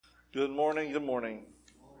Good morning, good morning.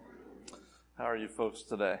 How are you folks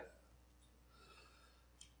today?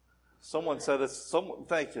 Someone said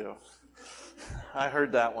thank you. I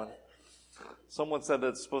heard that one. Someone said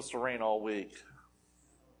it's supposed to rain all week.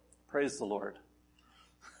 Praise the Lord.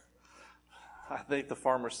 I think the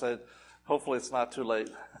farmer said, hopefully it's not too late.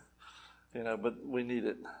 But we need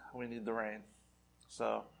it. We need the rain.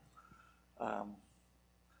 So,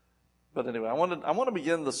 but anyway, I want to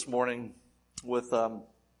begin this morning with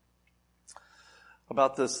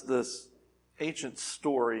about this ancient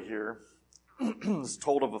story here. It's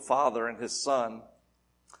told of a father and his son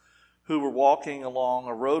who were walking along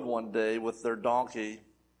a road one day with their donkey.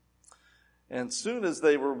 And soon as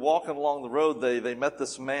they were walking along the road, they met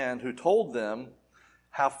this man who told them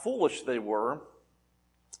how foolish they were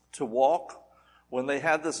to walk when they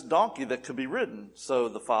had this donkey that could be ridden. So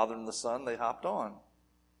the father and the son, they hopped on.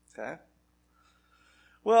 Okay?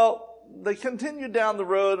 Well, they continued down the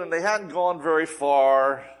road and they hadn't gone very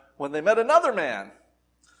far when they met another man.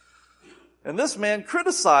 And this man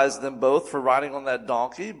criticized them both for riding on that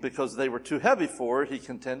donkey because they were too heavy for it. He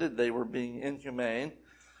contended they were being inhumane.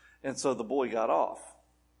 And so the boy got off.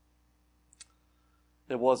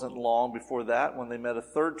 It wasn't long before that when they met a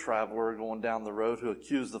third traveler going down the road who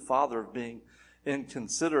accused the father of being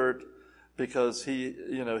inconsiderate because he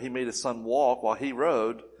made his son walk while he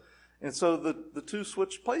rode. And so the two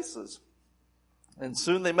switched places. And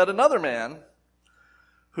soon they met another man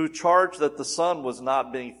who charged that the son was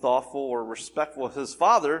not being thoughtful or respectful of his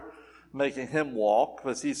father, making him walk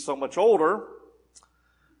because he's so much older.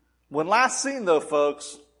 When last seen, though,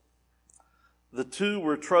 folks, the two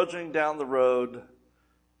were trudging down the road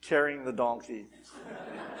carrying the donkey.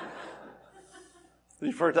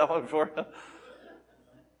 You've heard that one before?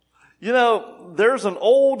 There's an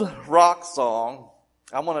old rock song.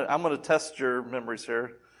 I'm gonna test your memories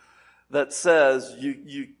here. That says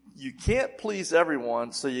you can't please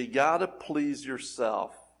everyone, so you gotta please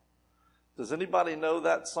yourself. Does anybody know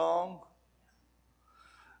that song?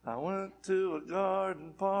 I went to a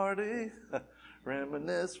garden party,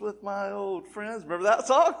 reminisce with my old friends. Remember that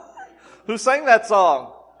song? Who sang that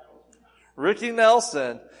song? Ricky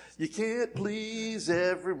Nelson. You can't please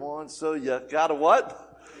everyone, so you gotta what?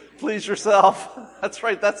 Please yourself. That's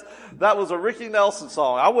right. That was a Ricky Nelson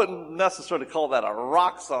song. I wouldn't necessarily call that a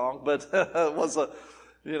rock song, but it was it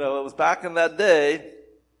was back in that day.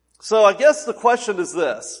 So I guess the question is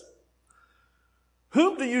this: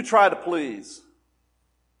 whom do you try to please?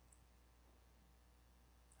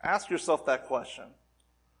 Ask yourself that question.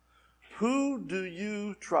 Who do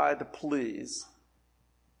you try to please?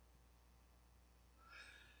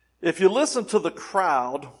 If you listen to the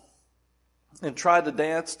crowd and try to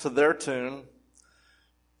dance to their tune,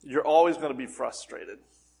 you're always going to be frustrated.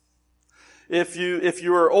 If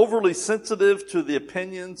you are overly sensitive to the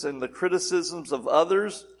opinions and the criticisms of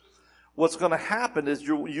others, what's going to happen is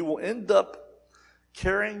you will end up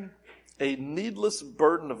carrying a needless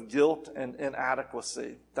burden of guilt and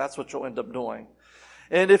inadequacy. That's what you'll end up doing.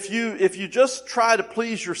 And if you just try to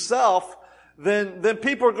please yourself, then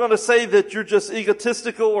people are going to say that you're just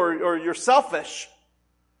egotistical or you're selfish.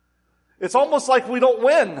 It's almost like we don't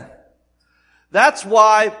win. That's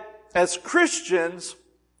why, as Christians,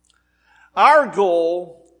 our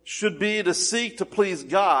goal should be to seek to please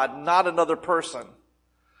God, not another person.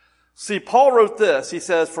 See, Paul wrote this. He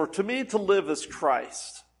says, "For to me to live is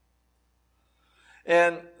Christ."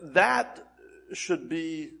 And that should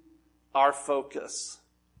be our focus.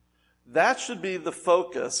 That should be the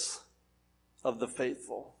focus of the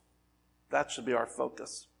faithful. That should be our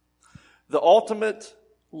focus.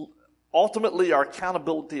 Ultimately, our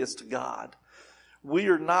accountability is to God. We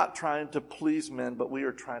are not trying to please men, but we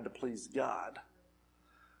are trying to please God.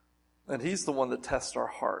 And He's the one that tests our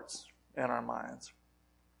hearts and our minds.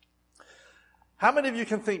 How many of you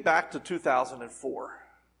can think back to 2004?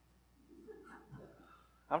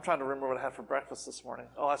 I'm trying to remember what I had for breakfast this morning.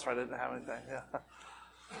 Oh, that's right, I didn't have anything.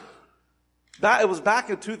 Yeah. It was back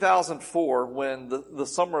in 2004 when the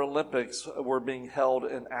Summer Olympics were being held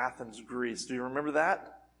in Athens, Greece. Do you remember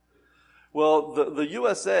that? Well, the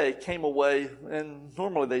USA came away, and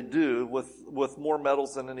normally they do, with more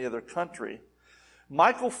medals than any other country.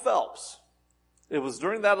 Michael Phelps, it was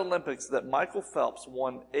during that Olympics that Michael Phelps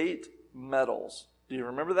won 8 medals. Do you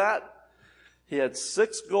remember that? He had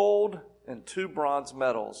 6 gold and 2 bronze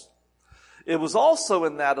medals. It was also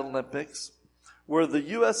in that Olympics where the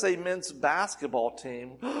USA men's basketball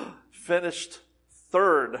team finished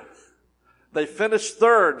third. They finished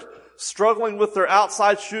third, struggling with their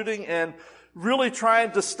outside shooting and really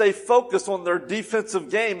trying to stay focused on their defensive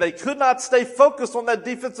game. They could not stay focused on that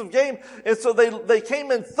defensive game, and so they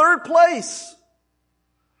came in third place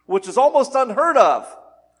which is almost unheard of.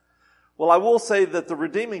 Well, I will say that the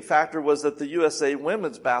redeeming factor was that the USA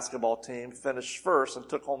women's basketball team finished first and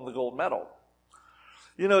took home the gold medal.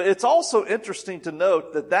 You know, it's also interesting to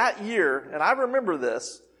note that year, and I remember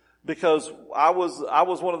this because I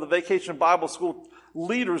was one of the Vacation Bible School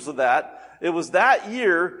leaders of that. It was that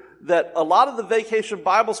year that a lot of the Vacation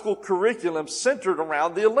Bible School curriculum centered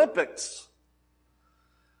around the Olympics.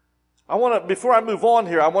 Before I move on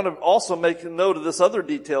here, I want to also make a note of this other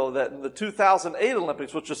detail that in the 2008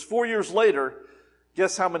 Olympics, which is 4 years later,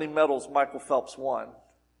 guess how many medals Michael Phelps won?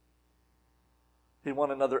 He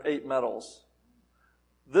won another 8 medals.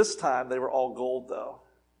 This time they were all gold though.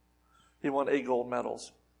 He won 8 gold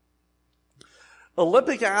medals.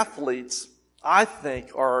 Olympic athletes, I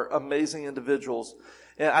think, are amazing individuals.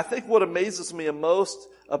 And I think what amazes me most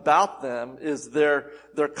about them is their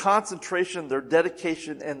concentration, their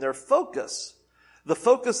dedication, and their focus. The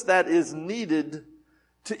focus that is needed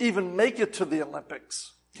to even make it to the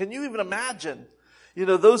Olympics. Can you even imagine? You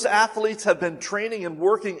know, those athletes have been training and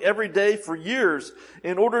working every day for years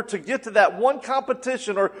in order to get to that one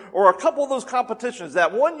competition or a couple of those competitions,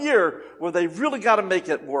 that 1 year where they really got to make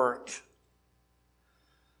it work.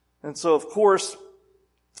 And so, of course,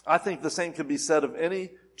 I think the same can be said of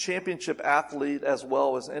any championship athlete as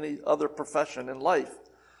well as any other profession in life.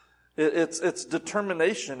 It's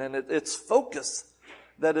determination and it's focus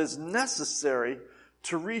that is necessary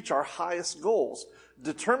to reach our highest goals.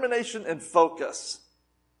 Determination and focus.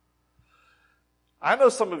 I know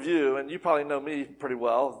some of you, and you probably know me pretty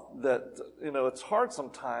well, that, you know, it's hard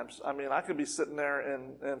sometimes. I mean, I could be sitting there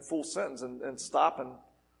in full sentence and stop and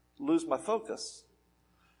lose my focus.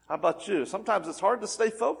 How about you? Sometimes it's hard to stay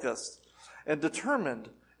focused and determined,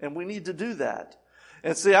 and we need to do that.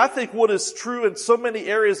 And see, I think what is true in so many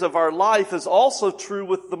areas of our life is also true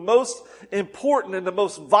with the most important and the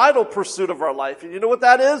most vital pursuit of our life. And you know what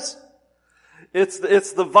that is? It's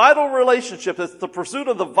the vital relationship. It's the pursuit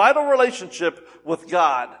of the vital relationship with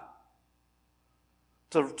God.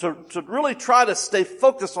 To really try to stay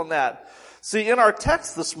focused on that. See, in our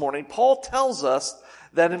text this morning, Paul tells us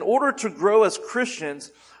that in order to grow as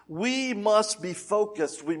Christians, we must be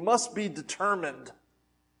focused. We must be determined.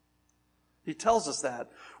 He tells us that.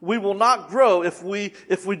 We will not grow if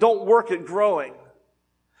we don't work at growing.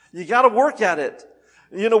 You got to work at it.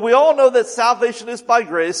 You know, we all know that salvation is by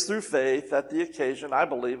grace through faith at the occasion, I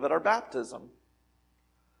believe, at our baptism.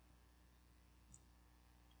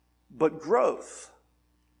 But growth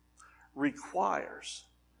requires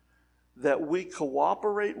that we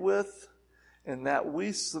cooperate with and that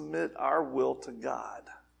we submit our will to God.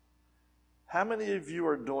 How many of you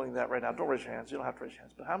are doing that right now? Don't raise your hands. You don't have to raise your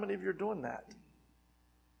hands. But how many of you are doing that?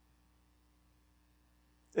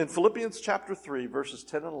 In Philippians chapter 3, verses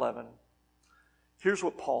 10 and 11, here's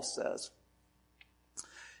what Paul says.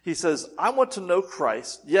 He says, I want to know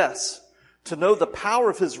Christ, yes, to know the power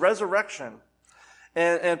of his resurrection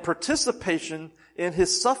and participation in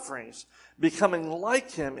his sufferings, becoming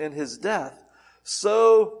like him in his death,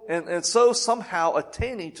 so somehow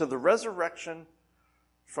attaining to the resurrection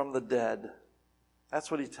from the dead. That's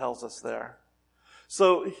what he tells us there.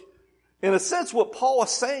 So, in a sense, what Paul is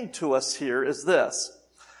saying to us here is this.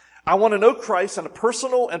 I want to know Christ in a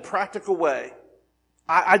personal and practical way.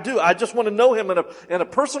 I do. I just want to know him in a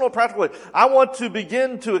personal and practical way. I want to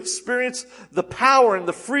begin to experience the power and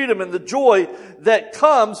the freedom and the joy that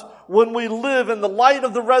comes when we live in the light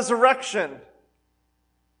of the resurrection.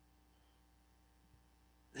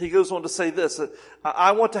 He goes on to say this,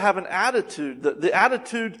 I want to have an attitude, the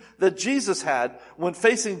attitude that Jesus had when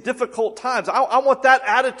facing difficult times. I want that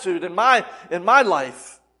attitude in my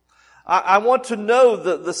life. I want to know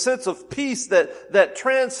the sense of peace that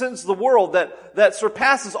transcends the world, that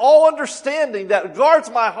surpasses all understanding, that guards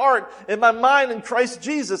my heart and my mind in Christ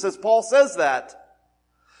Jesus, as Paul says that.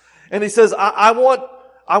 And he says, I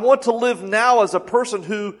want to live now as a person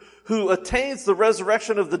who attains the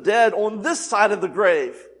resurrection of the dead on this side of the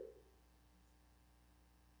grave.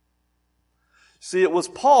 See, it was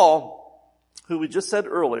Paul, who we just said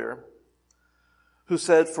earlier, who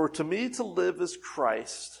said, for to me to live is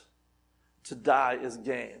Christ, to die is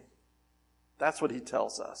gain. That's what he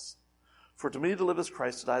tells us. For to me to live is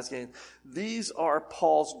Christ, to die is gain. These are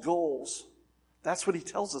Paul's goals. That's what he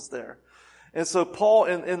tells us there. And so Paul,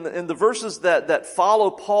 in the verses that follow,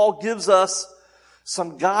 Paul gives us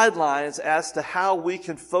some guidelines as to how we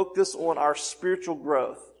can focus on our spiritual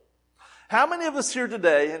growth. How many of us here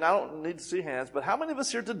today, and I don't need to see hands, but how many of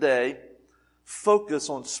us here today focus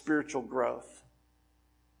on spiritual growth?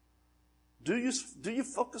 Do you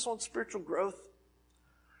focus on spiritual growth?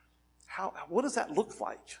 What does that look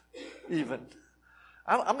like, even?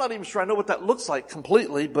 I'm not even sure I know what that looks like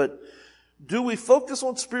completely, but do we focus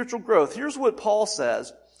on spiritual growth? Here's what Paul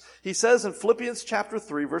says. He says in Philippians chapter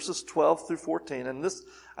 3, verses 12 through 14, and this,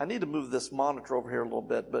 I need to move this monitor over here a little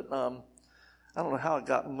bit, but I don't know how it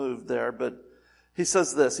got moved there, but he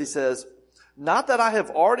says this. He says, not that I have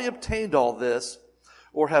already obtained all this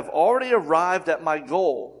or have already arrived at my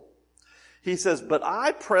goal. He says, but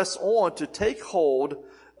I press on to take hold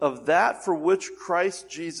of that for which Christ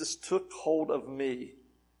Jesus took hold of me.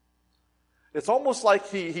 It's almost like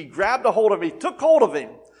he grabbed a hold of me, took hold of him.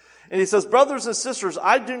 And he says, brothers and sisters,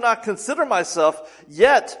 I do not consider myself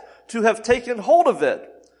yet to have taken hold of it.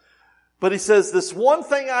 But he says, this one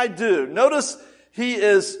thing I do. Notice he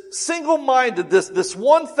is single-minded. This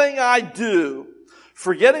one thing I do,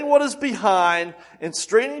 forgetting what is behind and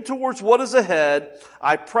straining towards what is ahead,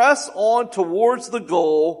 I press on towards the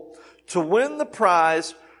goal to win the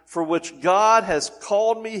prize for which God has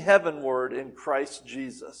called me heavenward in Christ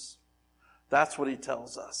Jesus. That's what he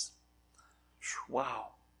tells us. Wow.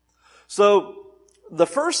 So the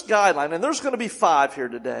first guideline, and there's going to be 5 here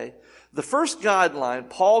today. The first guideline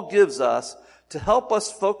Paul gives us to help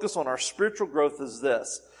us focus on our spiritual growth is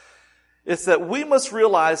this. It's that we must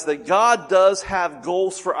realize that God does have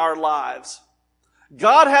goals for our lives.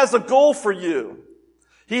 God has a goal for you.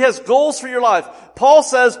 He has goals for your life. Paul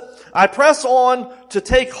says, I press on to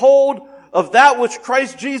take hold of that which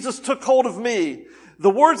Christ Jesus took hold of me. The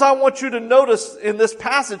words I want you to notice in this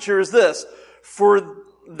passage here is this. For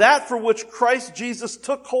that for which Christ Jesus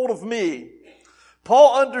took hold of me.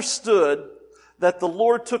 Paul understood that the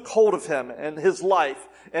Lord took hold of him and his life,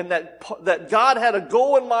 and that God had a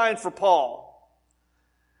goal in mind for Paul.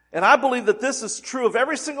 And I believe that this is true of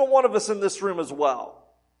every single one of us in this room as well.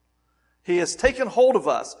 He has taken hold of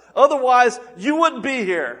us. Otherwise, you wouldn't be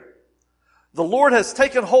here. The Lord has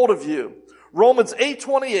taken hold of you. Romans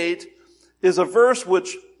 8:28 is a verse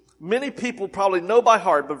which many people probably know by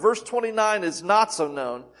heart, but verse 29 is not so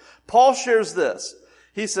known. Paul shares this.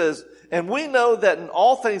 He says, and we know that in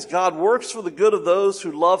all things God works for the good of those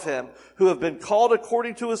who love him, who have been called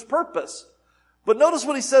according to his purpose. But notice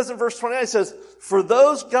what he says in verse 29. He says, for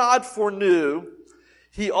those God foreknew,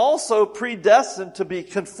 he also predestined to be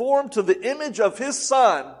conformed to the image of his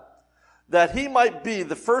Son, that he might be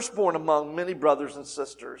the firstborn among many brothers and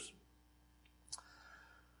sisters.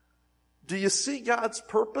 Do you see God's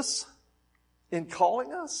purpose in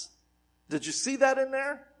calling us? Did you see that in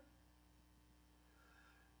there?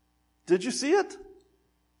 Did you see it?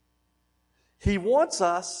 He wants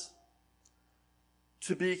us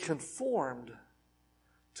to be conformed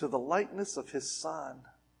to the likeness of his Son.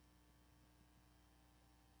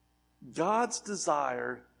 God's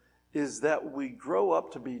desire is that we grow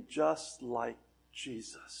up to be just like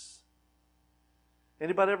Jesus.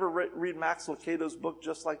 Anybody ever read Max Lucado's book,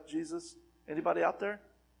 Just Like Jesus? Anybody out there?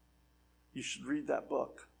 You should read that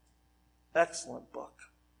book. Excellent book.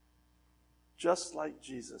 Just like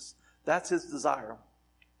Jesus. That's his desire.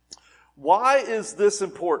 Why is this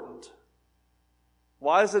important?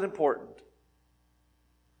 Why is it important?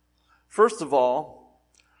 First of all,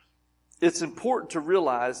 it's important to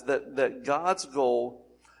realize that God's goal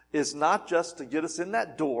is not just to get us in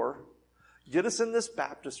that door, get us in this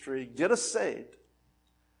baptistry, get us saved.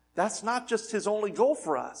 That's not just his only goal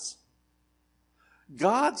for us.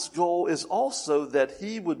 God's goal is also that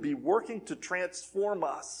he would be working to transform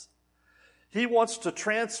us. He wants to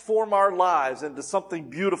transform our lives into something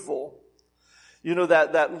beautiful. You know,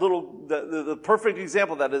 the perfect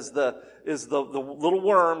example of that is the little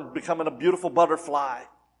worm becoming a beautiful butterfly.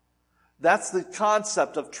 That's the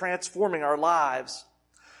concept of transforming our lives.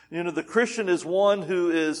 You know, the Christian is one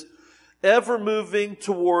who is ever moving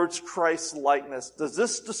towards Christ's likeness. Does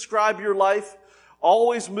this describe your life?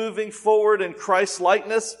 Always moving forward in Christ's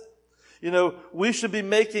likeness? You know, we should be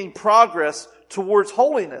making progress towards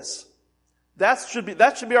holiness. That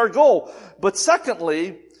should be our goal. But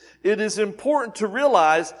secondly, it is important to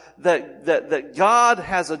realize that God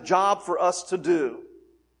has a job for us to do.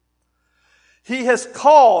 He has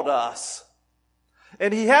called us.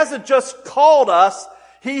 And he hasn't just called us,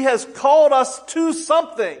 he has called us to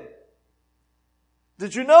something.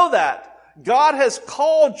 Did you know that? God has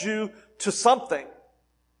called you to something.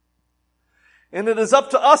 And it is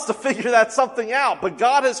up to us to figure that something out. But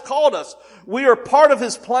God has called us. We are part of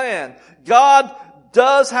his plan. God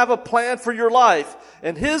does have a plan for your life.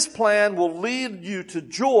 And his plan will lead you to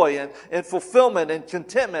joy and fulfillment and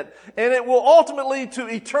contentment. And it will ultimately lead to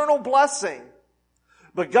eternal blessing.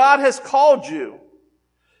 But God has called you.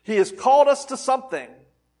 He has called us to something.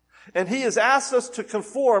 And he has asked us to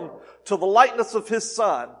conform to the likeness of his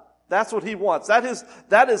Son. That's what he wants. That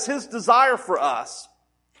is his desire for us.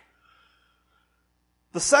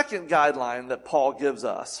 The second guideline that Paul gives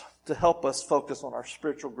us to help us focus on our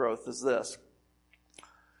spiritual growth is this: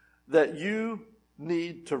 that you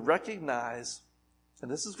need to recognize,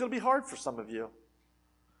 and this is going to be hard for some of you,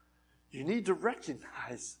 you need to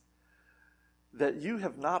recognize that you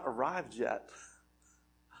have not arrived yet.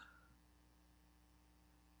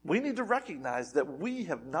 We need to recognize that we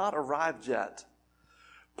have not arrived yet.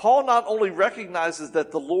 Paul not only recognizes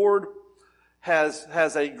that the Lord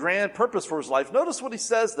has a grand purpose for his life. Notice what he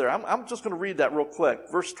says there. I'm just going to read that real quick.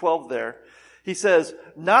 Verse 12 there. He says,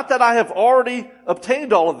 not that I have already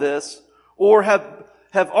obtained all of this or have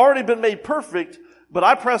already been made perfect, but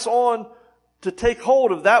I press on to take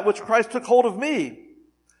hold of that which Christ took hold of me.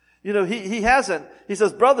 You know, he hasn't. He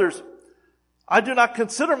says, brothers, I do not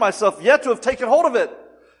consider myself yet to have taken hold of it.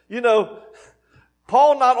 You know,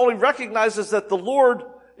 Paul not only recognizes that the Lord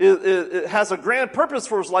has a grand purpose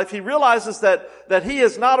for his life, he realizes that he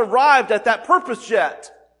has not arrived at that purpose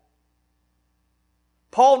yet.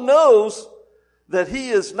 Paul knows that he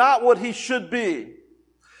is not what he should be.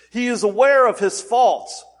 He is aware of his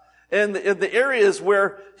faults and in the areas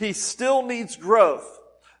where he still needs growth.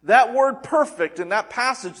 That word perfect in that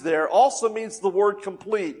passage there also means the word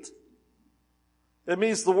complete. It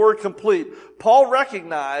means the word complete. Paul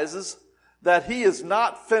recognizes that he is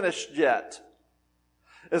not finished yet.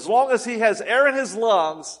 As long as he has air in his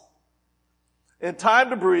lungs and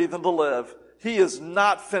time to breathe and to live, he is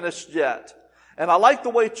not finished yet. And I like the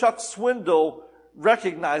way Chuck Swindoll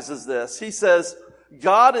recognizes this. He says,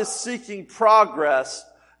 God is seeking progress,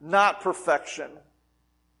 not perfection.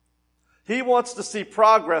 He wants to see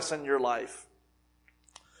progress in your life.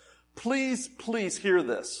 Please, please hear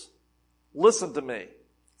this. Listen to me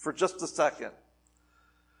for just a second.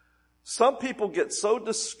 Some people get so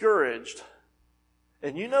discouraged,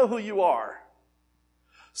 and you know who you are.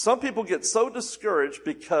 Some people get so discouraged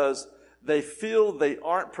because they feel they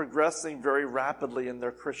aren't progressing very rapidly in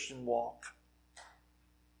their Christian walk.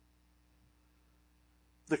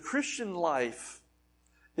 The Christian life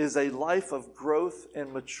is a life of growth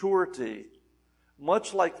and maturity,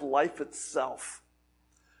 much like life itself.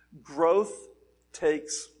 Growth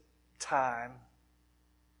takes time.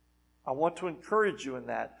 I want to encourage you in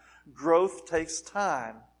that. Growth takes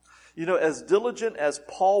time. You know, as diligent as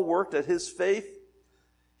Paul worked at his faith,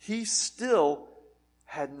 he still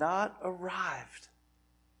had not arrived.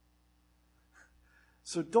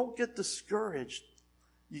 So don't get discouraged.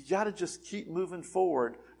 You got to just keep moving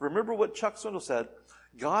forward. Remember what Chuck Swindoll said.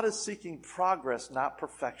 God is seeking progress, not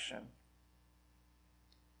perfection.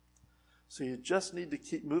 So you just need to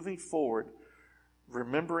keep moving forward,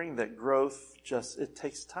 remembering that growth it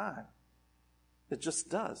takes time. It just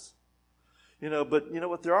does. But you know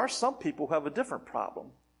what? There are some people who have a different problem.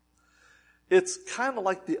 It's kind of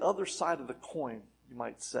like the other side of the coin, you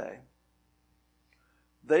might say.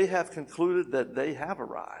 They have concluded that they have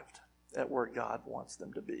arrived at where God wants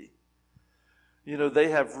them to be. They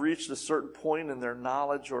have reached a certain point in their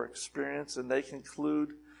knowledge or experience, and they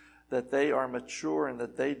conclude that they are mature and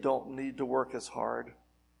that they don't need to work as hard.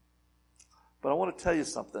 But I want to tell you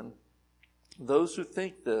something. Those who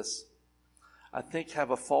think this, I think,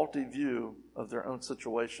 have a faulty view of their own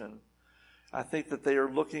situation. I think that they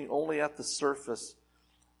are looking only at the surface.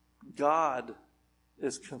 God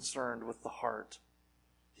is concerned with the heart.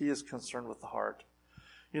 He is concerned with the heart.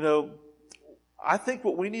 I think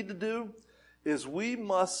what we need to do is we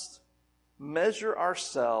must measure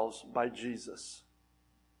ourselves by Jesus.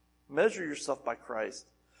 Measure yourself by Christ.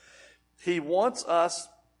 He wants us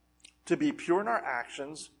to be pure in our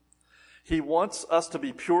actions. He wants us to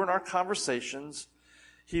be pure in our conversations.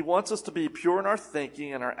 He wants us to be pure in our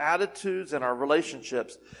thinking and our attitudes and our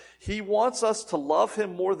relationships. He wants us to love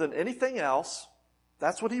Him more than anything else.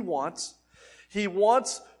 That's what He wants. He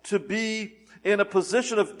wants to be in a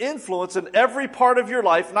position of influence in every part of your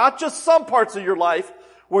life, not just some parts of your life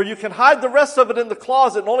where you can hide the rest of it in the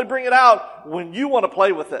closet and only bring it out when you want to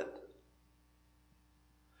play with it.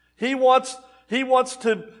 He wants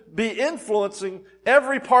to be influencing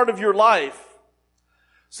every part of your life.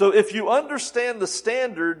 So if you understand the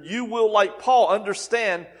standard, you will, like Paul,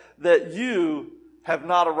 understand that you have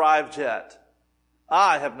not arrived yet.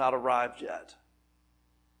 I have not arrived yet.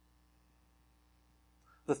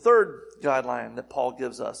 The third guideline that Paul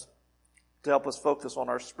gives us to help us focus on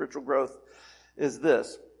our spiritual growth is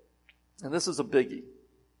this. And this is a biggie.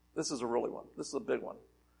 This is a really one. This is a big one.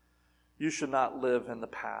 You should not live in the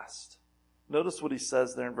past. Notice what he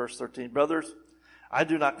says there in verse 13. Brothers, I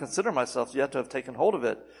do not consider myself yet to have taken hold of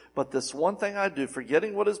it, but this one thing I do,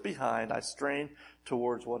 forgetting what is behind, I strain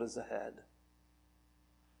towards what is ahead.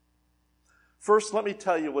 First, let me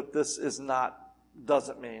tell you what this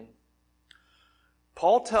doesn't mean.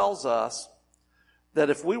 Paul tells us that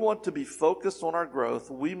if we want to be focused on our growth,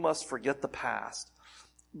 we must forget the past.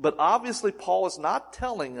 But obviously, Paul is not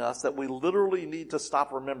telling us that we literally need to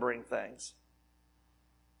stop remembering things.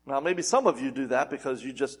 Now, maybe some of you do that because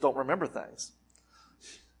you just don't remember things.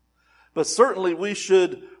 But certainly we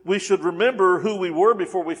should remember who we were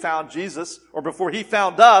before we found Jesus or before he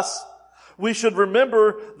found us. We should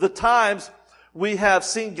remember the times we have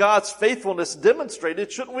seen God's faithfulness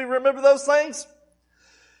demonstrated. Shouldn't we remember those things?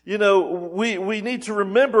 You know, we need to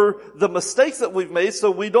remember the mistakes that we've made so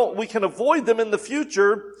we can avoid them in the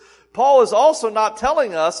future. Paul is also not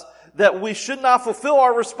telling us that we should not fulfill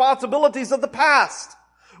our responsibilities of the past.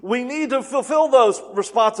 We need to fulfill those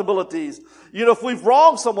responsibilities. You know, if we've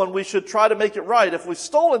wronged someone, we should try to make it right. If we've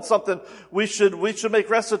stolen something, we should make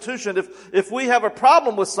restitution. If we have a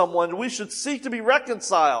problem with someone, we should seek to be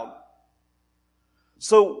reconciled.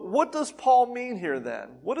 So what does Paul mean here then?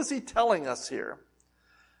 What is he telling us here?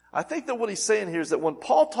 I think that what he's saying here is that when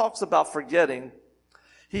Paul talks about forgetting,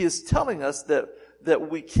 he is telling us that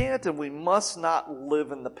we can't and we must not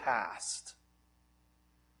live in the past.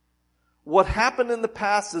 What happened in the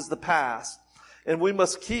past is the past, and we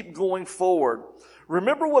must keep going forward.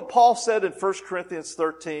 Remember what Paul said in 1 Corinthians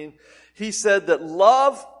 13? He said that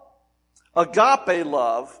love, agape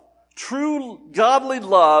love, true godly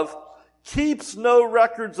love, keeps no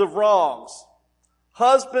records of wrongs.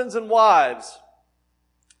 Husbands and wives,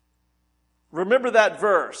 remember that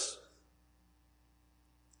verse.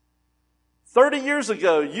 30 years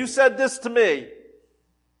ago, you said this to me.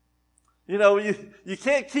 You know, you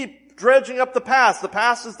can't keep dredging up the past. The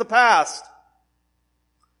past is the past.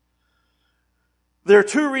 There are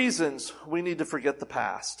two reasons we need to forget the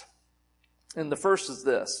past. And the first is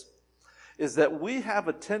this, is that we have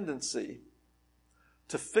a tendency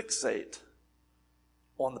to fixate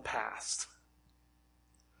on the past.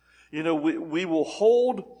 You know, we will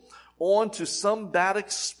hold on to some bad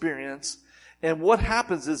experience, and what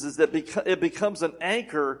happens is that it becomes an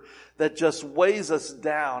anchor that just weighs us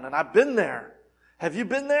down. And I've been there. Have you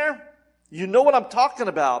been there? You know what I'm talking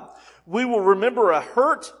about. We will remember a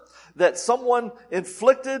hurt that someone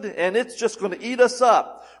inflicted, and it's just going to eat us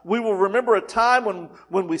up. We will remember a time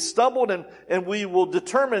when we stumbled, and we will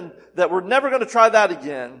determine that we're never going to try that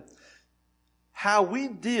again. How we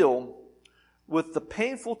deal with the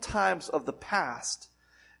painful times of the past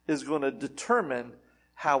is going to determine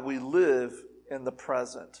how we live in the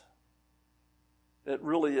present. It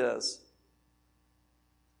really is.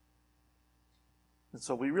 And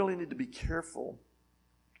so we really need to be careful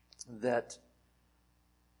that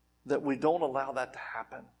we don't allow that to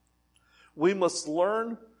happen. We must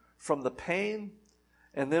learn from the pain,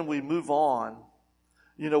 and then we move on.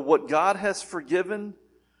 You know, what God has forgiven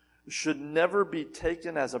should never be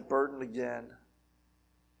taken as a burden again.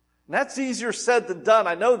 And that's easier said than done,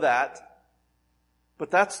 I know that.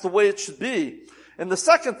 But that's the way it should be. And the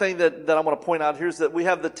second thing that I want to point out here is that we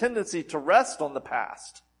have the tendency to rest on the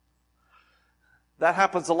past. That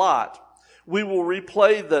happens a lot. We will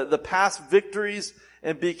replay the past victories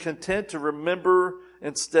and be content to remember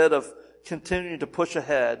instead of continuing to push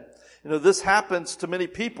ahead. You know, this happens to many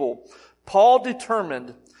people. Paul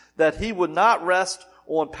determined that he would not rest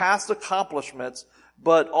on past accomplishments,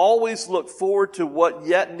 but always look forward to what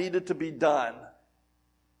yet needed to be done.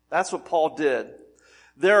 That's what Paul did.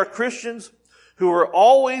 There are Christians who are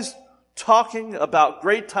always talking about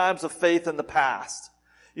great times of faith in the past.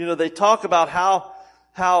 You know, they talk about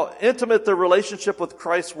how intimate their relationship with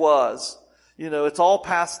Christ was. You know, it's all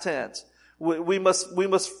past tense. We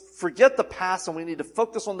must forget the past, and we need to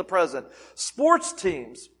focus on the present. Sports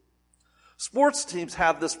teams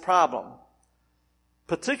have this problem.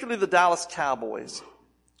 Particularly the Dallas Cowboys.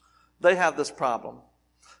 They have this problem.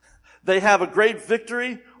 They have a great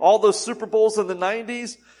victory, all those Super Bowls in the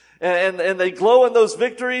 90s, and they glow in those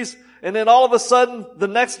victories, and then all of a sudden, the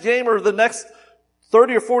next game or the next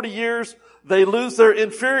 30 or 40 years, they lose their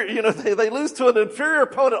inferior, they lose to an inferior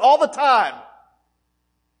opponent all the time.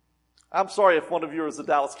 I'm sorry if one of you is a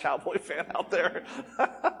Dallas Cowboy fan out there.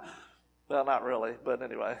 Well, not really, but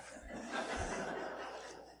anyway.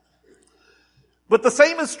 But the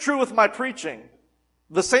same is true with my preaching.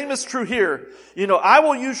 The same is true here. You know, I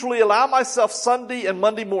will usually allow myself Sunday and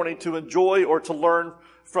Monday morning to enjoy or to learn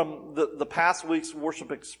from the past week's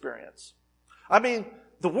worship experience. I mean,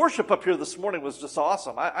 the worship up here this morning was just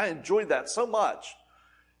awesome. I enjoyed that so much.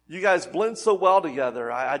 You guys blend so well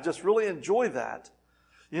together. I just really enjoy that.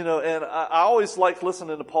 You know, and I always like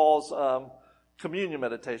listening to Paul's communion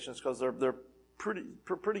meditations because they're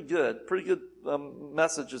pretty good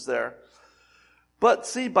messages there. But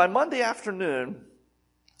see, by Monday afternoon,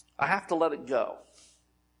 I have to let it go.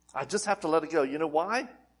 I just have to let it go. You know why?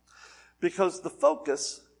 Because the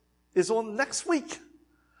focus is on next week.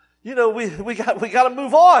 We got to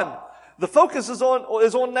move on. The focus is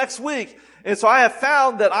on next week. And so I have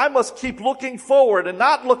found that I must keep looking forward and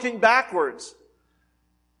not looking backwards.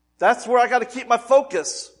 That's where I got to keep my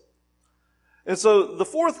focus. And so the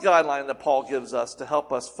fourth guideline that Paul gives us to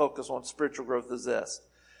help us focus on spiritual growth is this.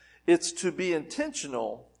 It's to be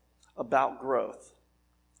intentional about growth.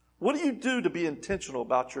 What do you do to be intentional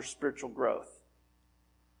about your spiritual growth?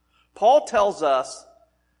 Paul tells us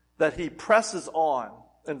that he presses on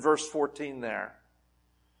in verse 14 there.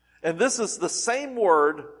 And this is the same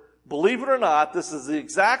word, believe it or not, this is the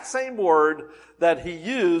exact same word that he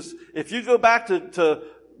used. If you go back to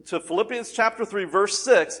Philippians chapter 3, verse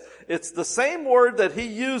 6, it's the same word that he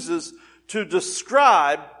uses to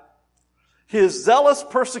describe his zealous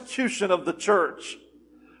persecution of the church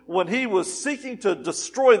when he was seeking to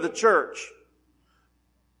destroy the church.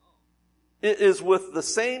 It is with the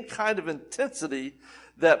same kind of intensity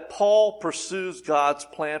that Paul pursues God's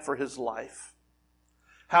plan for his life.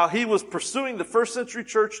 How he was pursuing the first century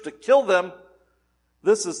church to kill them,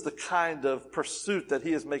 this is the kind of pursuit that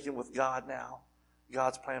he is making with God now.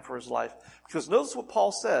 God's plan for his life. Because notice what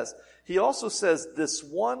Paul says. He also says, this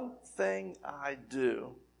one thing I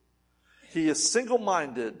do. He is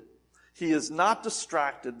single-minded. He is not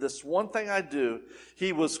distracted. This one thing I do.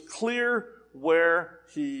 He was clear where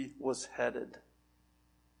he was headed.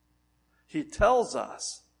 He tells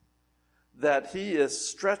us that he is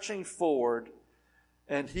stretching forward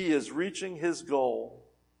and he is reaching his goal.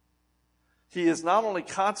 He is not only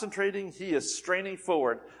concentrating, he is straining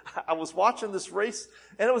forward. I was watching this race,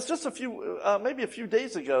 and it was just maybe a few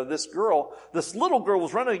days ago, this little girl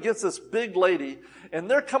was running against this big lady,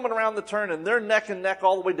 and they're coming around the turn, and they're neck and neck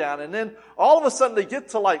all the way down. And then all of a sudden, they get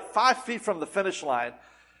to like 5 feet from the finish line.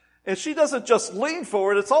 And she doesn't just lean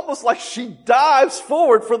forward, it's almost like she dives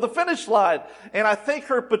forward for the finish line. And I think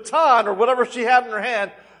her baton, or whatever she had in her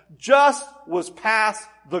hand, just was past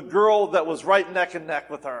the girl that was right neck and neck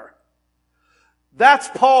with her. That's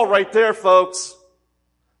Paul right there, folks.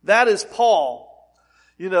 That is Paul.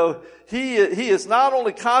 He is not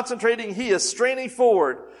only concentrating, he is straining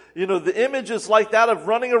forward. The image is like that of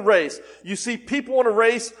running a race. You see people in a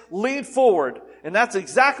race lean forward. And that's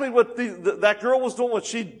exactly what that girl was doing when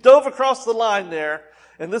she dove across the line there.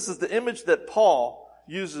 And this is the image that Paul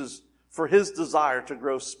uses for his desire to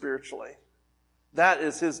grow spiritually. That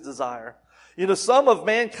is his desire. Some of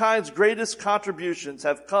mankind's greatest contributions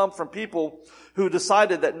have come from people who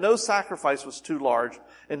decided that no sacrifice was too large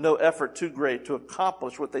and no effort too great to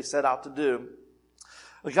accomplish what they set out to do.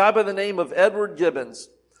 A guy by the name of Edward Gibbons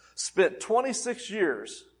spent 26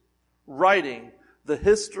 years writing the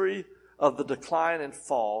history of the decline and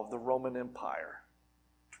fall of the Roman Empire.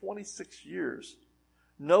 26 years.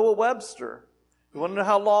 Noah Webster, you want to know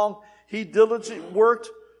how long he diligently worked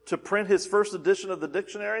to print his first edition of the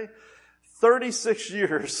dictionary? 36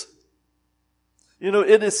 years.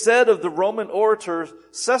 It is said of the Roman orator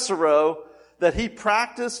Cicero that he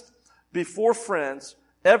practiced before friends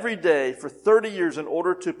every day for 30 years in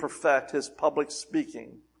order to perfect his public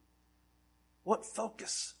speaking. What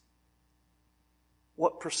focus?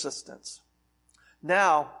 What persistence?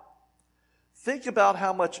 Now, think about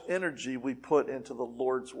how much energy we put into the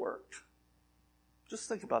Lord's work. Just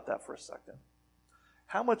think about that for a second.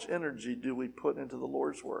 How much energy do we put into the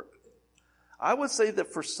Lord's work? I would say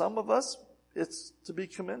that for some of us, it's to be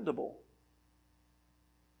commendable.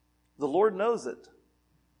 The Lord knows it.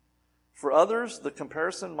 For others, the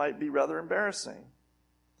comparison might be rather embarrassing.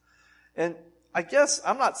 And I guess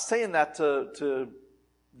I'm not saying that to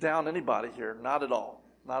down anybody here. Not at all.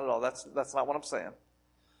 Not at all. That's not what I'm saying.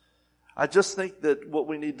 I just think that what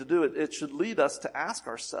we need to do, it should lead us to ask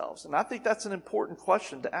ourselves. And I think that's an important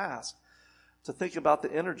question to ask. To think about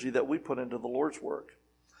the energy that we put into the Lord's work.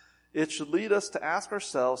 It should lead us to ask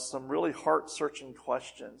ourselves some really heart-searching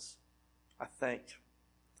questions, I think.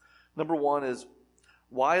 Number one is,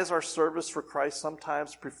 why is our service for Christ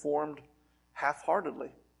sometimes performed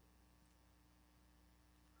half-heartedly?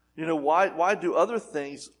 Why do other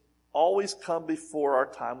things always come before our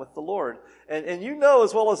time with the Lord? And you know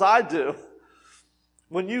as well as I do,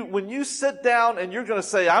 when you sit down and you're going to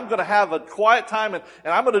say, I'm going to have a quiet time and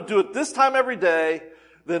I'm going to do it this time every day,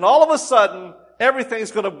 then all of a sudden,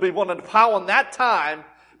 everything's going to be wanting to pile on that time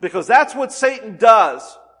because that's what Satan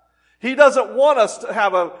does. He doesn't want us to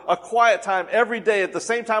have a quiet time every day at the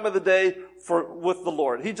same time of the day with the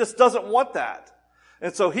Lord. He just doesn't want that.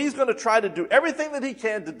 And so he's going to try to do everything that he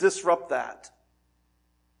can to disrupt that.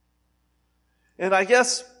 And I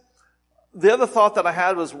guess the other thought that I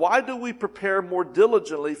had was, why do we prepare more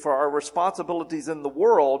diligently for our responsibilities in the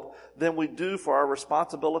world than we do for our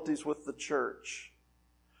responsibilities with the church?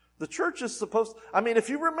 The church is supposed, if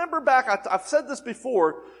you remember back, I've said this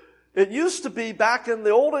before, it used to be back in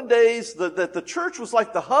the olden days that the church was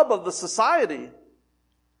like the hub of the society.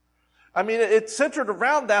 It centered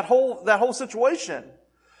around that whole situation.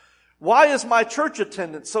 Why is my church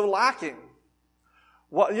attendance so lacking?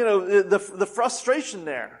 The frustration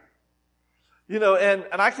there. And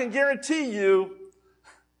I can guarantee you,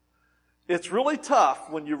 it's really tough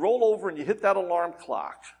when you roll over and you hit that alarm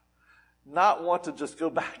clock, not want to just go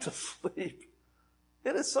back to sleep.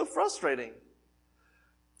 It is so frustrating.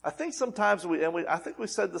 I think sometimes I think we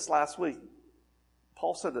said this last week.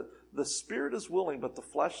 Paul said that the spirit is willing, but the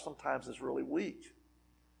flesh sometimes is really weak.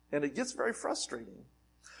 And it gets very frustrating.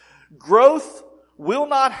 Growth will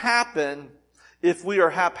not happen if we are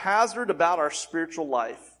haphazard about our spiritual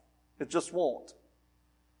life. It just won't.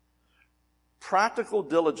 Practical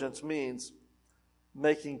diligence means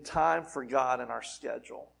making time for God in our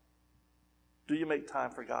schedule. Do you make time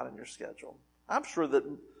for God in your schedule? I'm sure that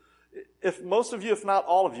if most of you, if not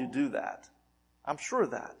all of you, do that. I'm sure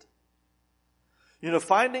of that.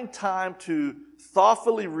 Finding time to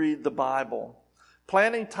thoughtfully read the Bible,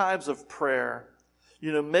 planning times of prayer,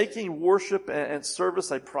 making worship and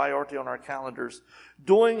service a priority on our calendars,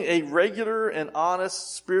 doing a regular and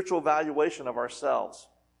honest spiritual evaluation of ourselves.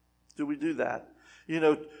 Do we do that?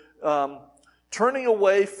 Turning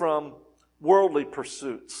away from worldly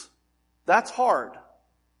pursuits. That's hard.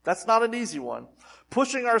 That's not an easy one.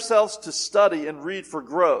 Pushing ourselves to study and read for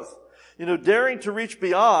growth. Daring to reach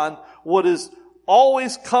beyond what is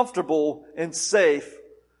always comfortable and safe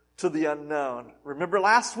to the unknown. Remember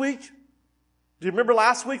last week? Do you remember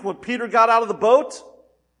last week when Peter got out of the boat?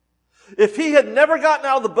 If he had never gotten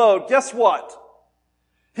out of the boat, guess what?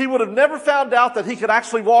 He would have never found out that he could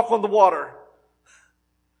actually walk on the water.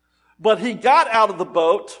 But he got out of the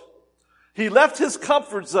boat, he left his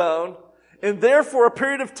comfort zone, and there for a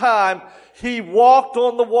period of time, he walked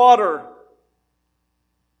on the water.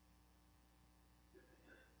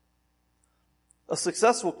 A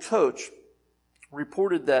successful coach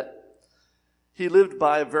reported that he lived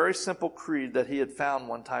by a very simple creed that he had found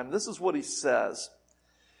one time. This is what he says.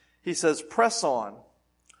 He says, press on.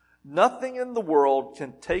 Nothing in the world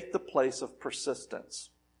can take the place of persistence.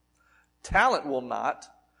 Talent will not.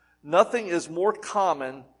 Nothing is more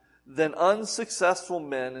common than unsuccessful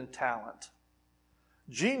men in talent.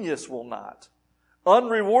 Genius will not.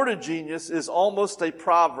 Unrewarded genius is almost a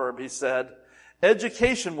proverb, he said.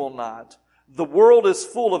 Education will not. The world is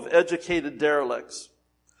full of educated derelicts.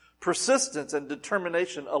 Persistence and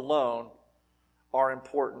determination alone are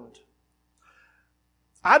important.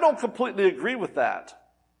 I don't completely agree with that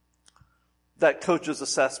coach's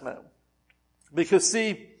assessment. Because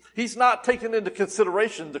see, he's not taking into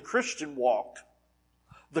consideration the Christian walk,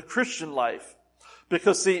 the Christian life.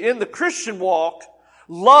 Because see, in the Christian walk,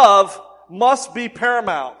 love must be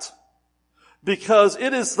paramount. Because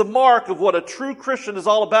it is the mark of what a true Christian is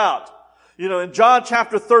all about. In John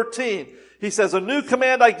chapter 13, he says, a new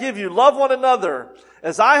command I give you, love one another.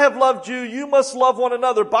 As I have loved you, you must love one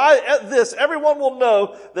another. By this, everyone will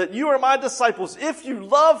know that you are my disciples if you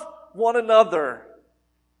love one another.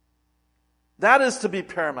 That is to be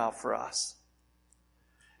paramount for us.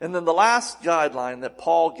 And then the last guideline that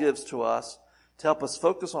Paul gives to us to help us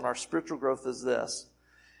focus on our spiritual growth is this.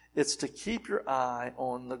 It's to keep your eye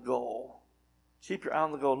on the goal. Keep your eye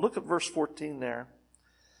on the goal. Look at verse 14 there.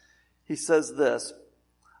 He says this,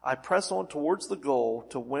 I press on towards the goal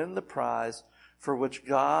to win the prize for which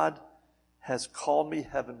God has called me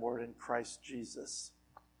heavenward in Christ Jesus.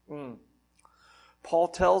 Paul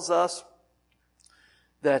tells us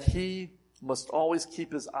that he must always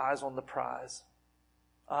keep his eyes on the prize.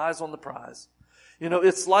 Eyes on the prize.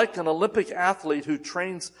 It's like an Olympic athlete who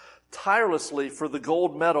trains tirelessly for the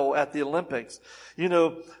gold medal at the Olympics.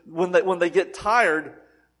 When they get tired,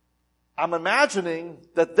 I'm imagining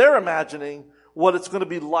that they're imagining what it's going to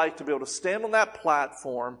be like to be able to stand on that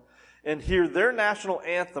platform and hear their national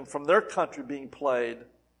anthem from their country being played.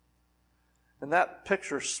 And that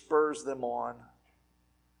picture spurs them on.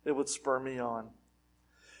 It would spur me on.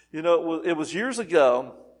 It was years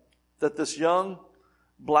ago that this young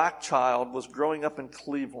black child was growing up in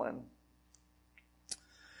Cleveland.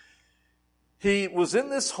 He was in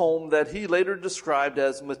this home that he later described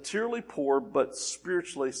as materially poor, but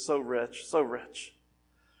spiritually so rich, so rich.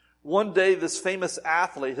 One day, this famous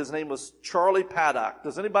athlete, his name was Charlie Paddock.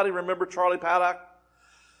 Does anybody remember Charlie Paddock?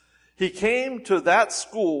 He came to that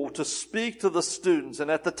school to speak to the students.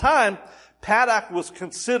 And at the time, Paddock was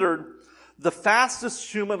considered the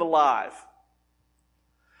fastest human alive.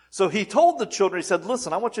 So he told the children, he said,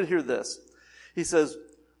 listen, I want you to hear this. He says,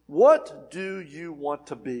 what do you want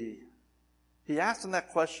to be? He asked them that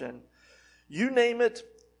question. You name it,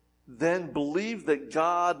 then believe that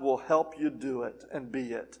God will help you do it and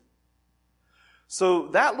be it. So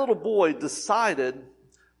that little boy decided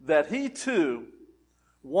that he too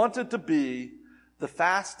wanted to be the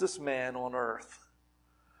fastest man on earth.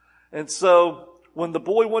 And so when the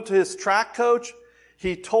boy went to his track coach,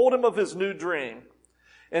 he told him of his new dream.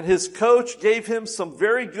 And his coach gave him some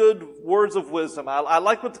very good words of wisdom. I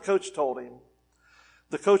like what the coach told him.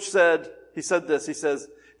 The coach said this, he says,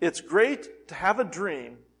 it's great to have a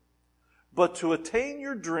dream, but to attain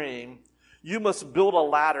your dream, you must build a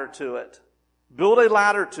ladder to it. Build a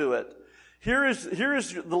ladder to it. Here is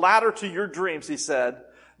the ladder to your dreams, he said.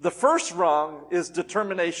 The first rung is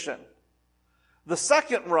determination. The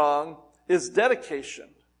second rung is dedication.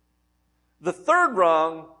 The third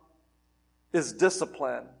rung is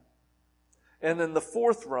discipline. And then the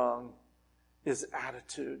fourth rung is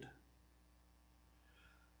attitude.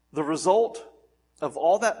 The result of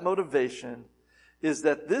all that motivation is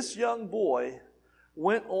that this young boy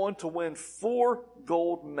went on to win 4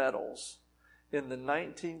 gold medals in the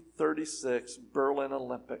 1936 Berlin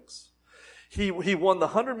Olympics. He won the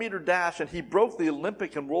 100-meter dash, and he broke the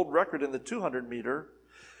Olympic and world record in the 200-meter.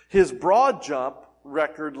 His broad jump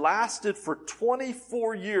record lasted for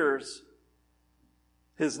 24 years.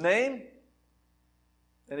 His name?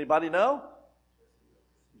 Anybody know?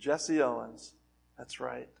 Jesse Owens. That's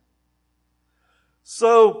right.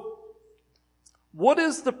 So, what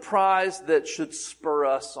is the prize that should spur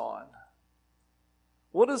us on?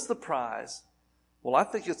 What is the prize? Well, I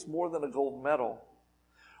think it's more than a gold medal.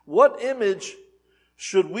 What image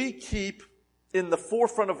should we keep in the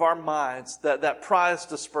forefront of our minds that prize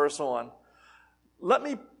to spur us on?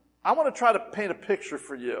 I want to try to paint a picture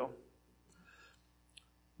for you.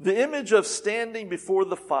 The image of standing before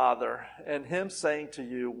the Father and Him saying to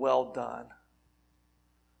you, well done.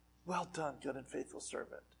 Well done, good and faithful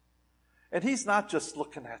servant. And He's not just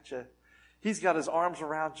looking at you. He's got His arms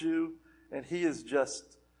around you and He is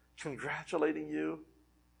just congratulating you.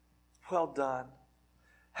 Well done.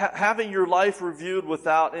 Having your life reviewed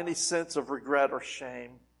without any sense of regret or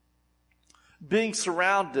shame. Being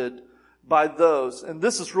surrounded by those, and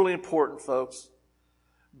this is really important, folks,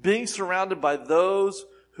 being surrounded by those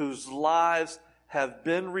whose lives have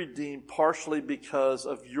been redeemed partially because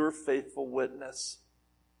of your faithful witness.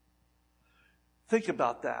 Think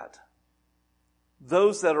about that.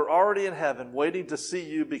 Those that are already in heaven waiting to see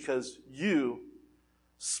you because you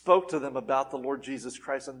spoke to them about the Lord Jesus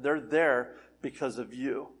Christ, and they're there because of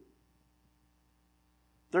you.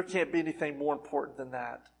 There can't be anything more important than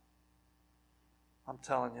that. I'm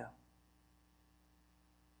telling you.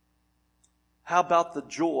 How about the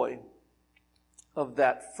joy of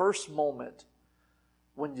that first moment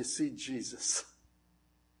when you see Jesus?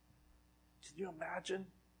 Can you imagine?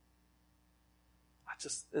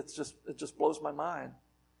 It just blows my mind.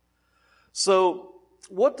 So,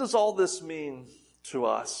 what does all this mean to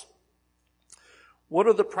us? What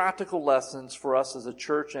are the practical lessons for us as a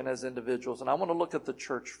church and as individuals? And I want to look at the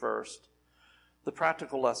church first. The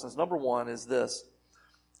practical lessons. Number 1 is this.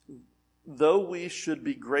 Though we should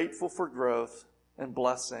be grateful for growth and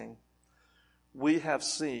blessing, we have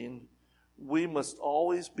seen we must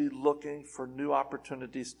always be looking for new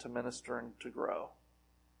opportunities to minister and to grow.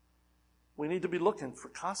 We need to be looking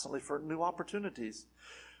constantly for new opportunities.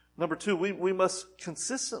 Number 2, we must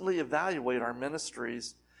consistently evaluate our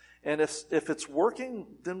ministries. And if it's working,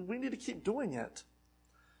 then we need to keep doing it.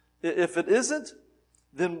 If it isn't,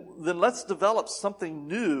 then let's develop something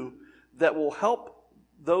new that will help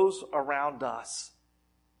those around us.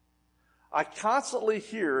 I constantly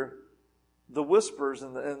hear the whispers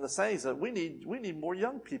and the sayings that we need more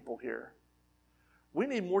young people here. We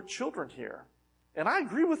need more children here. And I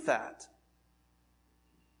agree with that.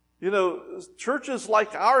 You know, churches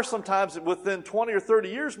like ours sometimes within 20 or 30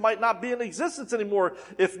 years might not be in existence anymore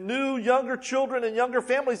if new, younger children and younger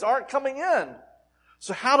families aren't coming in.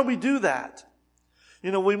 So how do we do that?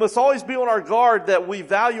 You know, we must always be on our guard that we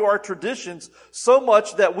value our traditions so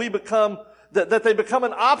much that that they become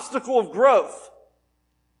an obstacle of growth.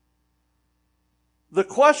 The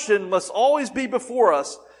question must always be before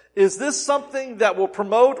us, is this something that will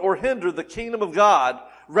promote or hinder the kingdom of God,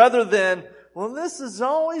 rather than, well, this is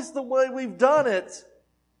always the way we've done it.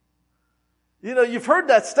 You know, you've heard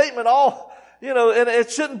that statement and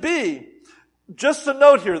it shouldn't be. Just a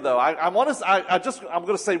note here, though. I'm going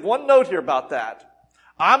to say one note here about that.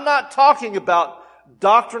 I'm not talking about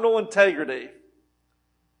doctrinal integrity.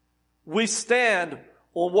 We stand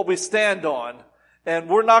on what we stand on, and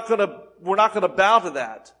we're not going to bow to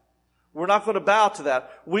that. We're not going to bow to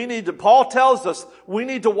that. Paul tells us we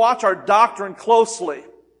need to watch our doctrine closely.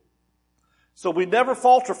 So we never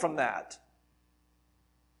falter from that.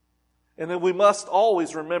 And then we must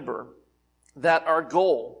always remember that our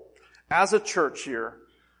goal as a church here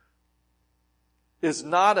is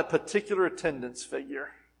not a particular attendance figure.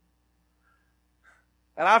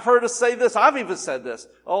 And I've heard us say this. I've even said this.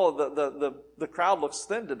 Oh, the crowd looks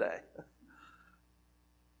thin today.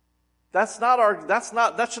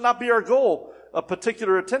 That should not be our goal, a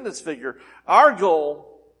particular attendance figure. Our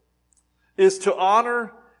goal is to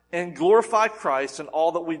honor and glorify Christ in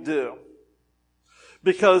all that we do.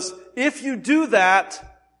 Because if you do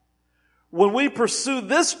that, when we pursue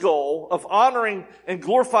this goal of honoring and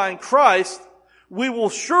glorifying Christ, we will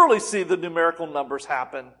surely see the numerical numbers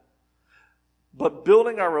happen. But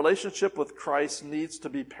building our relationship with Christ needs to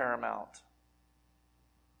be paramount.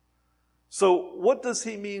 So what does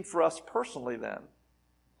he mean for us personally then?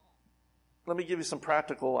 Let me give you some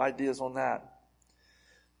practical ideas on that.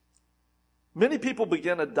 Many people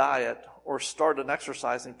begin a diet or start an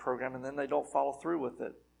exercising program and then they don't follow through with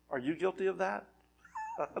it. Are you guilty of that?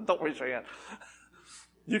 Don't raise your hand.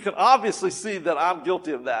 You can obviously see that I'm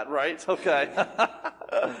guilty of that, right? Okay.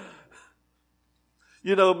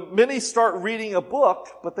 Many start reading a book,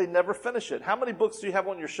 but they never finish it. How many books do you have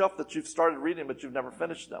on your shelf that you've started reading, but you've never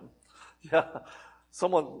finished them? Yeah.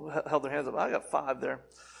 Someone held their hands up. I got 5 there.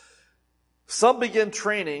 Some begin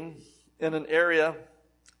training in an area,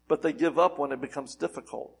 but they give up when it becomes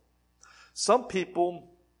difficult. Some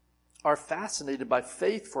people are fascinated by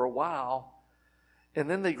faith for a while, and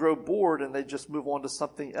then they grow bored and they just move on to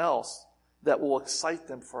something else that will excite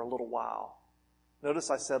them for a little while.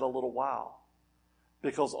 Notice I said a little while,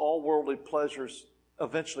 because all worldly pleasures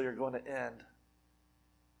eventually are going to end.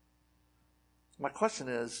 My question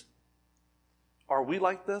is, are we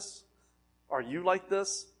like this? Are you like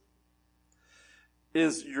this?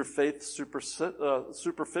 Is your faith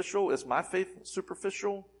superficial? Is my faith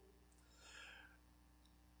superficial?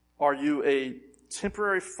 Are you a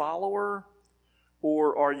temporary follower,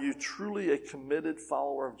 or are you truly a committed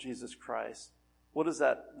follower of Jesus Christ? What is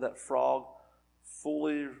that frog?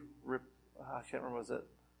 I can't remember, was it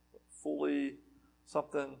fully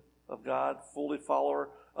something of God? Fully follower,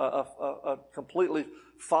 a completely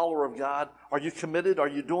follower of God. Are you committed? Are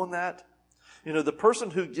you doing that? The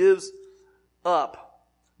person who gives up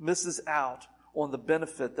misses out on the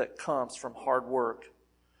benefit that comes from hard work.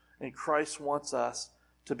 And Christ wants us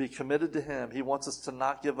to be committed to Him. He wants us to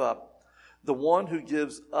not give up. The one who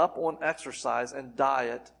gives up on exercise and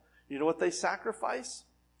diet, you know what they sacrifice?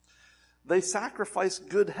 They sacrifice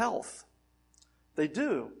good health. They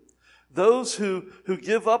do. Those who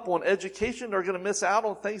give up on education are going to miss out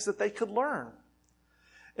on things that they could learn.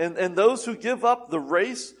 And those who give up the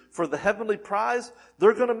race for the heavenly prize,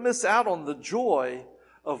 they're going to miss out on the joy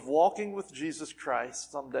of walking with Jesus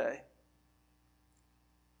Christ someday.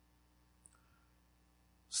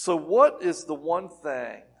 So what is the one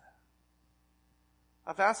thing?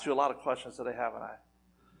 I've asked you a lot of questions today, haven't I?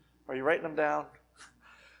 Are you writing them down?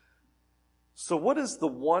 So what is the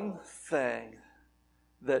one thing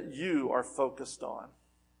that you are focused on?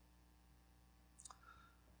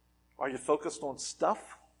 Are you focused on stuff?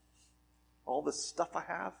 All this stuff I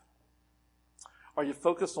have? Are you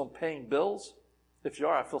focused on paying bills? If you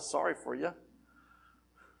are, I feel sorry for you.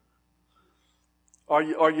 Are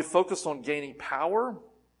you focused on gaining power?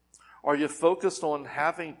 Are you focused on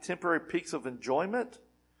having temporary peaks of enjoyment?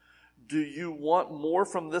 Do you want more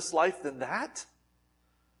from this life than that?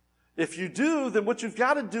 If you do, then what you've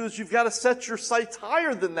got to do is you've got to set your sights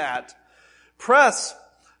higher than that. Press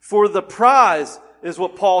for the prize is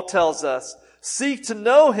what Paul tells us. Seek to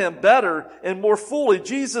know Him better and more fully.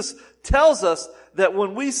 Jesus tells us that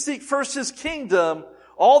when we seek first His kingdom,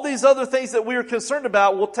 all these other things that we are concerned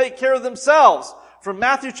about will take care of themselves. From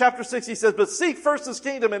Matthew chapter 6, He says, but seek first His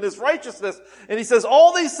kingdom and His righteousness. And He says,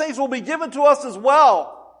 all these things will be given to us as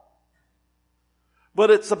well.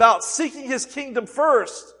 But it's about seeking His kingdom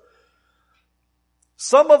first.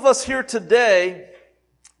 Some of us here today,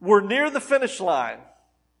 we're near the finish line.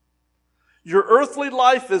 Your earthly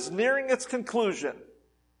life is nearing its conclusion.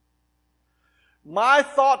 My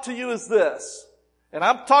thought to you is this, and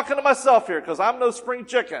I'm talking to myself here because I'm no spring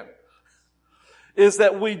chicken, is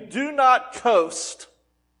that we do not coast.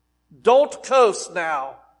 Don't coast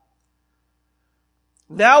now.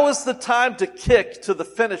 Now is the time to kick to the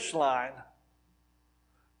finish line,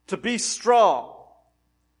 to be strong.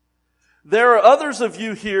 There are others of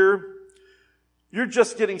you here, you're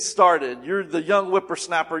just getting started. You're the young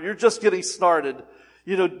whippersnapper. You're just getting started.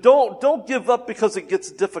 Don't give up because it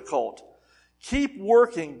gets difficult. Keep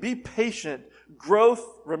working. Be patient. Growth,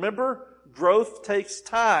 remember, growth takes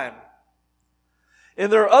time.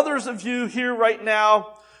 And there are others of you here right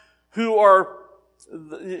now who are,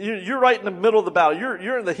 you're right in the middle of the battle.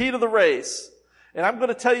 You're in the heat of the race. And I'm going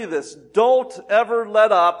to tell you this, don't ever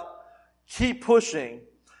let up. Keep pushing.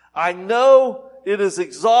 I know it is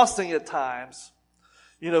exhausting at times.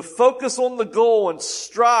 Focus on the goal and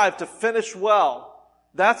strive to finish well.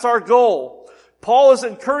 That's our goal. Paul is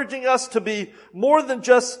encouraging us to be more than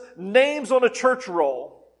just names on a church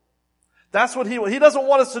roll. That's what he doesn't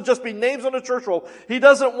want us to just be names on a church roll. He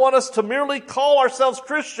doesn't want us to merely call ourselves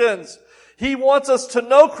Christians. He wants us to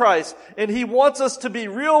know Christ, and he wants us to be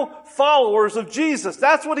real followers of Jesus.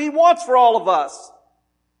 That's what he wants for all of us.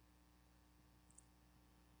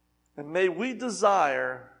 And may we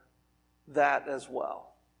desire that as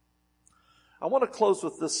well. I want to close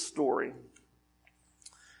with this story.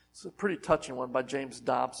 It's a pretty touching one by James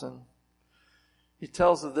Dobson. He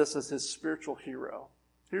tells of this as his spiritual hero.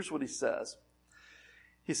 Here's what he says.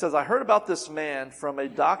 He says, I heard about this man from a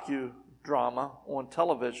docudrama on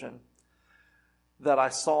television that I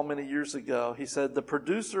saw many years ago. He said the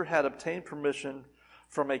producer had obtained permission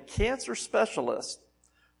from a cancer specialist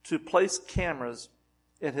to place cameras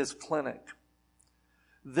in his clinic.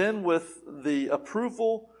 Then with the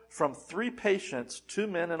approval from 3 patients, 2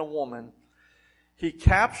 men and a woman, he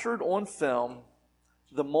captured on film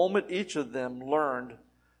the moment each of them learned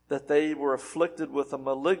that they were afflicted with a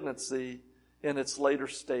malignancy in its later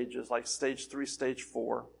stages, like stage 3, stage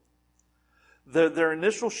 4. Their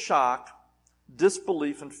initial shock,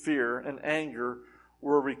 disbelief and fear and anger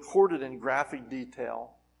were recorded in graphic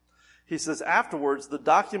detail. He says afterwards, the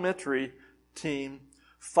documentary team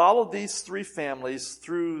followed these 3 families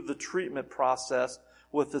through the treatment process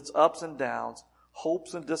with its ups and downs,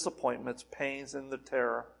 hopes and disappointments, pains and the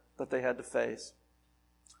terror that they had to face.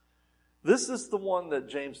 This is the one that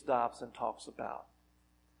James Dobson talks about.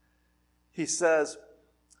 He says,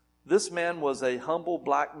 this man was a humble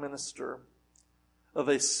black minister of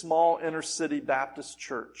a small inner city Baptist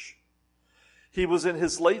church. He was in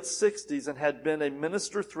his late 60s and had been a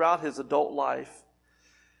minister throughout his adult life.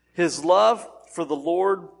 His love for the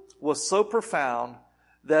Lord was so profound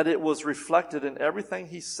that it was reflected in everything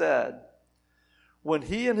he said. When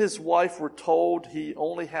he and his wife were told he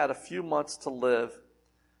only had a few months to live,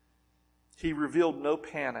 he revealed no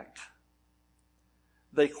panic.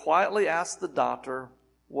 They quietly asked the doctor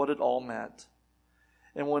what it all meant.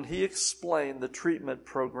 And when he explained the treatment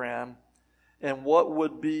program and what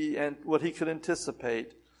would be and what he could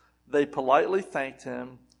anticipate, they politely thanked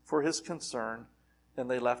him for his concern and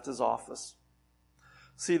they left his office.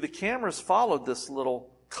 See, the cameras followed this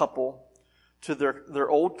little couple to their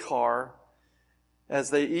old car as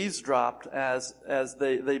they eavesdropped, as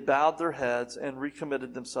they bowed their heads and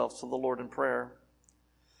recommitted themselves to the Lord in prayer.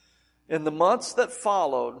 In the months that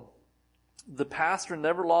followed, the pastor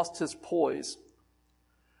never lost his poise,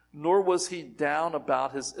 nor was he down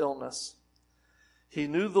about his illness. He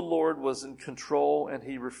knew the Lord was in control, and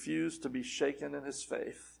he refused to be shaken in his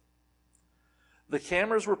faith. The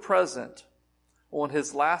cameras were present on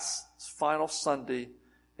his last final Sunday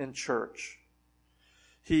in church.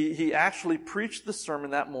 He actually preached the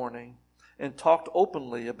sermon that morning and talked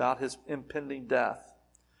openly about his impending death.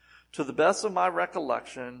 To the best of my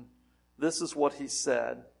recollection, this is what he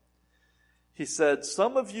said. He said,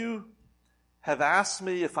 some of you have asked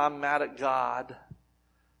me if I'm mad at God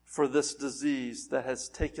for this disease that has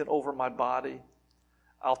taken over my body.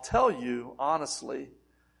 I'll tell you honestly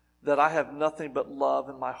that I have nothing but love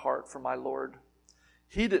in my heart for my Lord.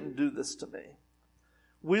 He didn't do this to me.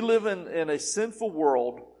 We live in a sinful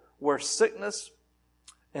world where sickness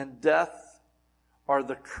and death are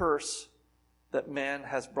the curse that man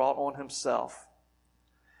has brought on himself.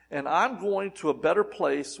 And I'm going to a better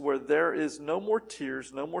place where there is no more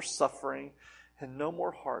tears, no more suffering, and no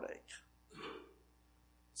more heartache.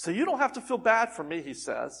 So you don't have to feel bad for me, he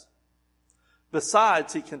says.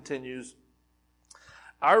 Besides, he continues,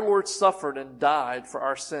 our Lord suffered and died for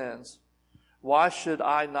our sins. Why should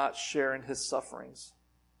I not share in his sufferings?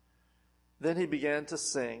 Then he began to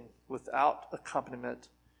sing without accompaniment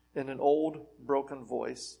in an old broken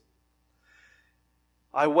voice.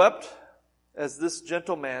 I wept as this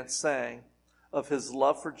gentle man sang of his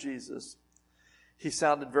love for Jesus. He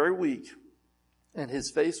sounded very weak, and his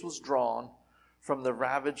face was drawn from the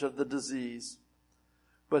ravage of the disease.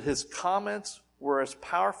 But his comments were as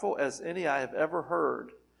powerful as any I have ever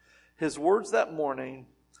heard. His words that morning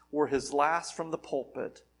were his last from the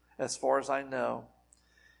pulpit, as far as I know.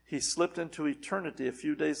 He slipped into eternity a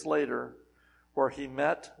few days later, where he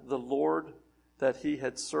met the Lord that he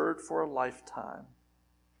had served for a lifetime.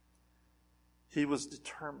 He was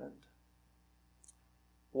determined.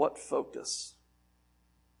 What focus?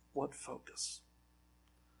 What focus?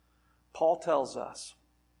 Paul tells us,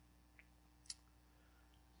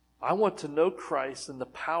 I want to know Christ and the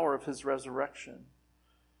power of his resurrection,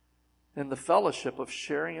 in the fellowship of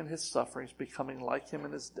sharing in his sufferings, becoming like him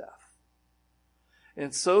in his death,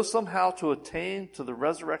 and so somehow to attain to the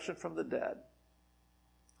resurrection from the dead.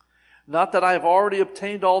 Not that I have already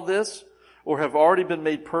obtained all this or have already been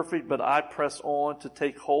made perfect, but I press on to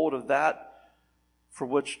take hold of that for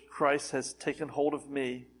which Christ has taken hold of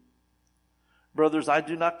me. Brothers, I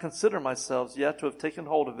do not consider myself yet to have taken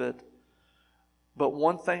hold of it, but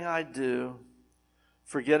one thing I do,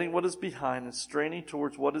 forgetting what is behind and straining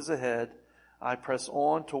towards what is ahead, I press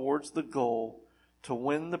on towards the goal to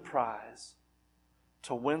win the prize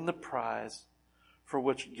for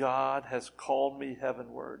which God has called me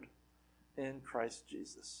heavenward in Christ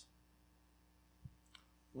Jesus.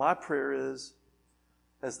 My prayer is,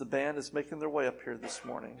 as the band is making their way up here this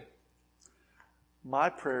morning, my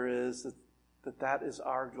prayer is that is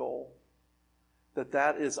our goal,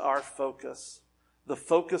 that is our focus, the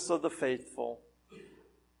focus of the faithful.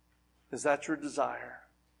 Is that your desire?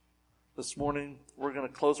 This morning, we're going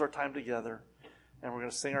to close our time together, and we're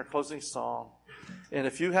going to sing our closing song. And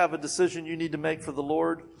if you have a decision you need to make for the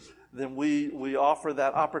Lord, then we offer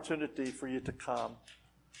that opportunity for you to come.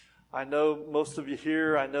 I know most of you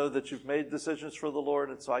here, I know that you've made decisions for the Lord,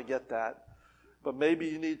 and so I get that. But maybe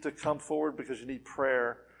you need to come forward because you need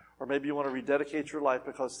prayer, or maybe you want to rededicate your life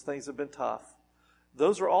because things have been tough.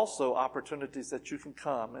 Those are also opportunities that you can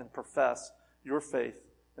come and profess your faith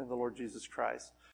in the Lord Jesus Christ.